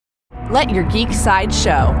Let your geek side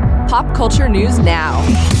show. Pop culture news now.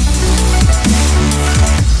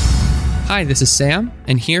 Hi, this is Sam,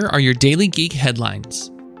 and here are your Daily Geek headlines.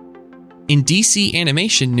 In DC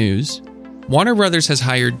animation news, Warner Bros. Has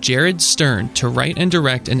hired Jared Stern to write and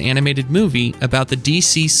direct an animated movie about the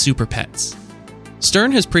DC Super Pets.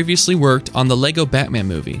 Stern has previously worked on the Lego Batman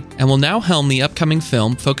movie and will now helm the upcoming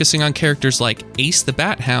film focusing on characters like Ace the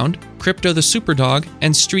Bat Hound, Crypto the Superdog,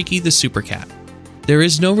 and Streaky the Supercat. There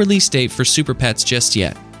is no release date for Super Pets just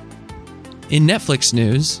yet. In Netflix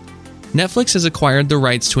news, Netflix has acquired the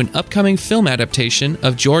rights to an upcoming film adaptation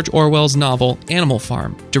of George Orwell's novel Animal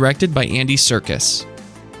Farm, directed by Andy Serkis.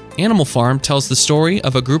 Animal Farm tells the story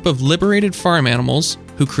of a group of liberated farm animals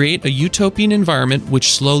who create a utopian environment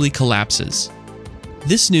which slowly collapses.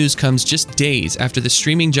 This news comes just days after the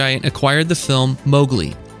streaming giant acquired the film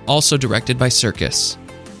Mowgli, also directed by Serkis.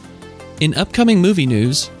 In upcoming movie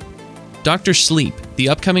news, Dr. Sleep, the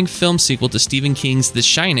upcoming film sequel to Stephen King's The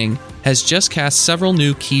Shining, has just cast several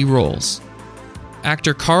new key roles.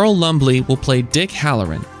 Actor Carl Lumbly will play Dick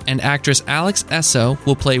Halloran, and actress Alex Esso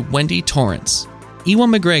will play Wendy Torrance.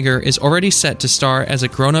 Ewan McGregor is already set to star as a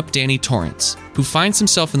grown-up Danny Torrance, who finds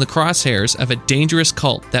himself in the crosshairs of a dangerous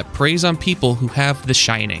cult that preys on people who have The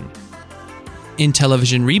Shining. In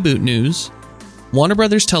television reboot news, Warner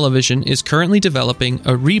Bros. Television is currently developing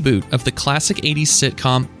a reboot of the classic 80s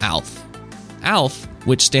sitcom ALF. ALF,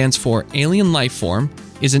 which stands for Alien Life Form,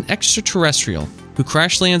 is an extraterrestrial who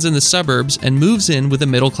crash lands in the suburbs and moves in with a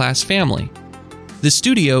middle-class family. The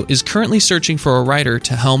studio is currently searching for a writer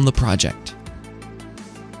to helm the project.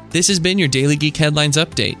 This has been your Daily Geek Headlines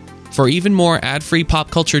Update. For even more ad-free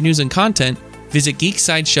pop culture news and content, visit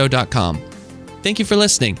geeksideshow.com. Thank you for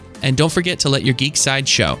listening, and don't forget to let your geek side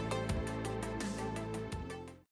show.